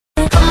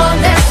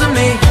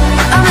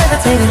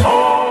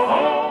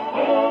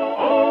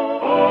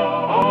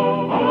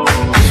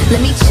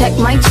check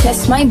my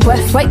chest, my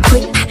breath right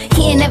quick.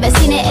 He ain't never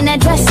seen it in a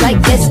dress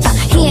like this.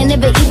 He ain't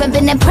never even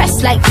been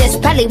impressed like this.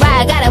 Probably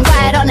why I got him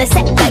quiet on the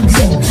set like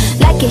shit.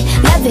 Like it,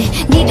 love it,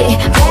 need it,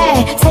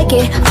 bad. Take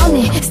it, own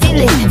it, steal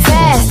it,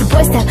 fast. The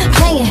boy stop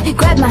playing,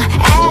 grab my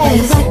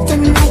ass.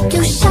 Acting like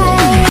you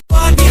shy.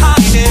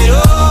 Behind it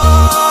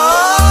all.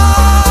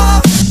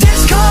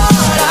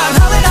 Discord, I'm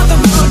howling out the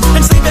moon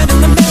and sleeping in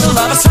the middle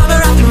of a summer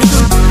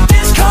afternoon.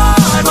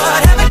 Discord,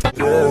 what happened?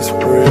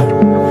 Desperate,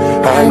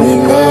 I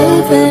need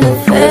love and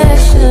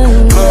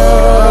affection.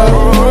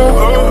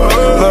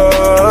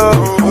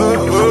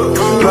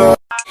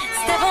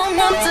 Step on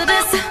up to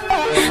this,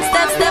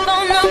 step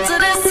on up to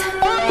this,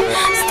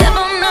 step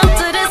on up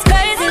to this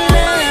crazy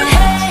love.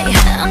 Hey,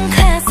 I'm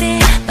classy,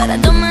 but I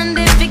don't mind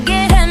if you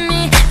get at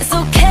me. It's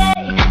okay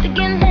to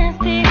get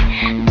nasty,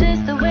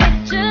 just the way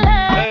that you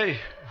like. Hey,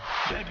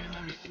 baby,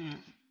 let me see it.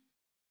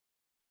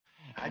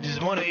 I just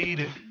wanna eat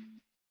it.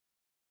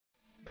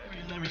 Baby,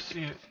 let me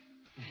see it.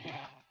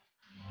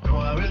 Oh,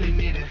 I really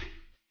need it.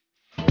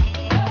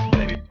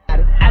 Baby.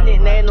 I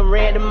didn't name them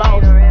random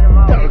mouse.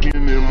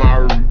 Dugging in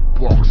my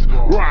Reeboks,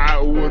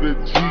 ride with a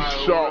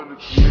G-Shock.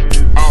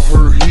 I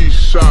heard he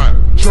shot,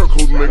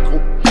 chuckles make a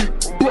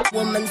beat.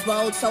 Woman's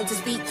world, so to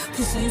speak.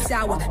 Pussy, you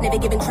sour. Never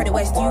giving credit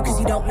where it's due, cause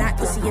you don't like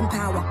pussy in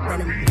power.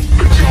 Bad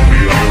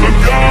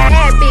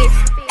bitch,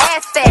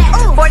 ass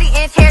fat,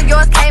 40-inch hair,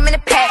 yours came in a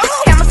pack.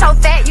 Camera so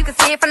fat, you can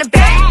see it from the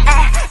back.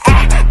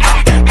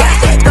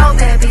 Go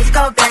bad bitch,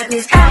 go bad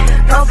bitch,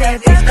 go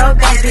bad bitch, go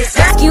bad bitch.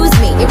 Excuse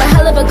me, you're a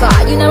hell of a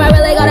guy. You know I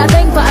really got a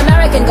thing for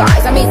American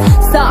guys. I mean,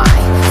 sigh,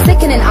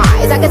 sickening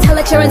eyes. I can tell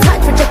that you're in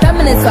touch with your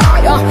feminine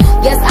side.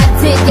 Yes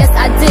I did, yes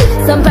I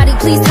did. Somebody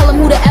please tell him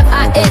who the F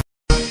I is.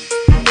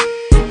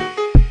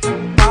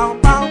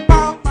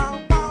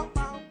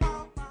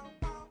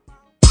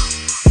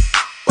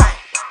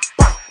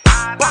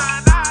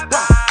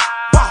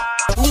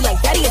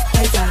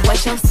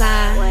 What's your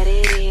sign? What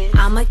it is?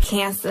 I'm a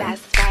Cancer.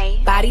 That's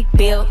right. Body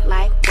built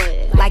like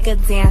wood, like a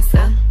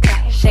dancer.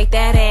 Okay. Shake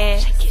that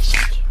ass,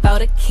 shake it, throw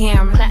the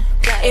camera. Clap,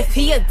 clap. If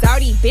he a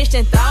dirty bitch,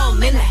 then throw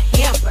him in the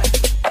hamper.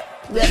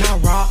 Now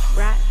rock,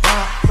 rock,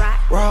 rock,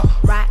 rock, rock,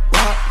 rock,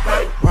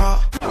 rock, rock.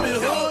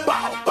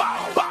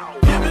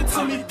 Give it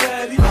to me,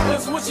 daddy.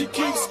 That's what she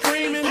keeps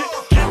screaming.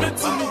 Give it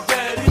to me,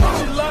 daddy.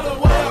 She love the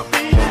way I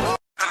beat it.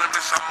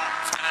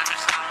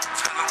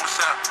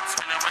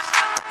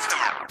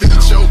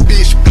 Bitch, your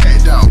bitch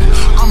packed out.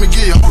 I'ma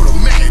get your whole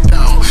man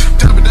down.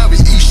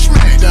 WWE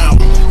smackdown.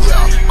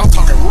 Yeah, I'm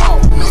talking raw,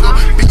 nigga.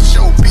 Bitch,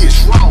 your bitch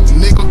raw,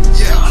 nigga.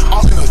 Yeah,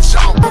 all in the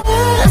jaw.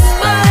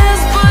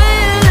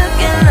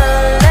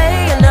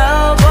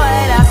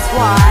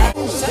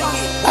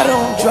 I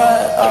don't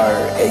drive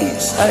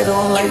R8s, I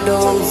don't like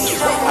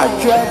those. I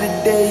drive the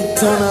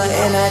Daytona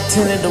and I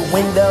tinted the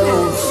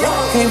windows.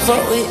 Can't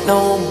fuck with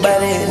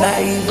nobody, not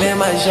even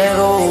my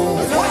shadow.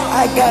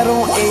 I got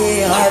on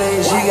A hard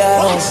she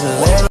got on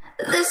Selena.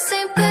 This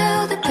ain't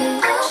Bill the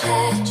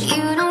bitch.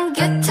 You don't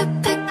get to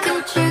pick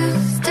and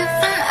choose.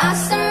 Different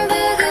eyes and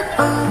bigger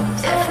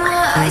boobs. If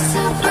my eyes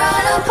are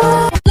brighter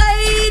blue.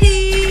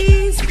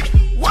 Ladies,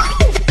 whoa.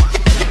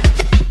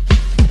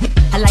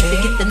 I like to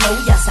get to know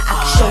ya so I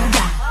can show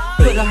ya.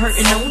 Put a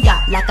hurtin' on ya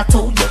like I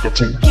told ya.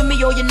 Give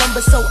me all your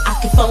numbers so I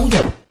can phone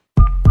ya.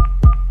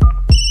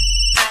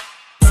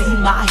 See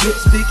my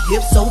hips, big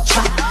hips, so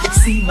try.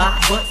 See my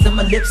butts and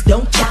my lips,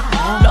 don't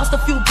try. Lost a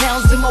few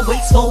pounds in my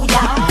waist, oh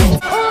yeah.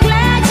 Oh,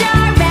 glad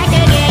you're back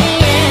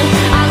again.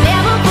 I'll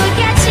never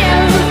forget you.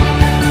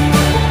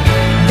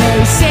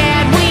 They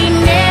said we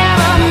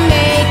never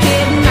make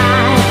it,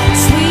 my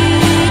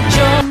sweet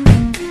joy.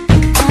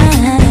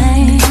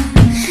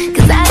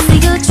 'Cause I see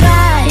you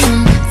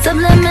trying,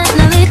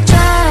 subliminally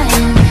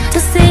trying to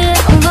see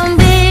if I'm gonna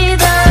be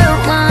the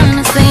one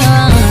to say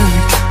wrong.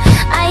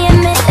 I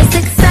admit it's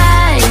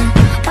exciting.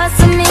 What's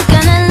me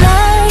gonna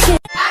like it?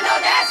 I know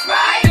that's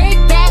right. Big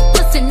back,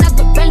 pussy, not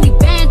the belly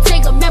band.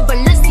 Take a member,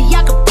 let's see,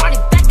 I can brought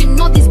it back and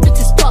all these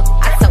bitches fuck.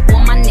 I tell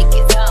all my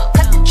niggas,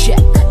 cut the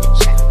check,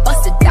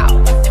 bust it out,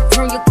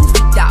 turn your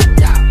pussy down,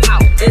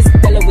 out. It's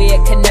Delaware,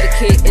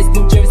 Connecticut, it's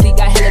New Jersey,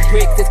 got hella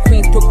bricks, it's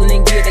Queens, Brooklyn,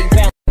 and yeah, they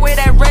bound. Wear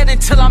that red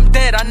until I'm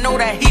dead. I know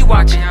that he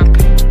watching.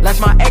 Left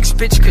my ex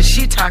bitch cause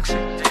she toxic.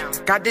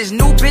 Got this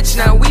new bitch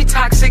now, we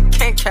toxic.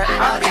 Can't cap,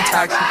 I be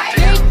toxic.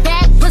 Big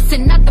bag, pussy,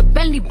 not the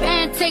belly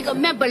band. Take a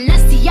member,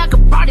 let's see, I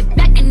can brought it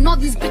back and all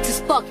these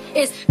bitches fuck.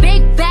 It's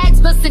big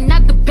bags, bustin'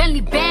 not the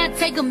belly band.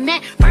 Take a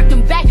man, work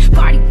them back,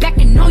 party back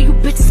and know you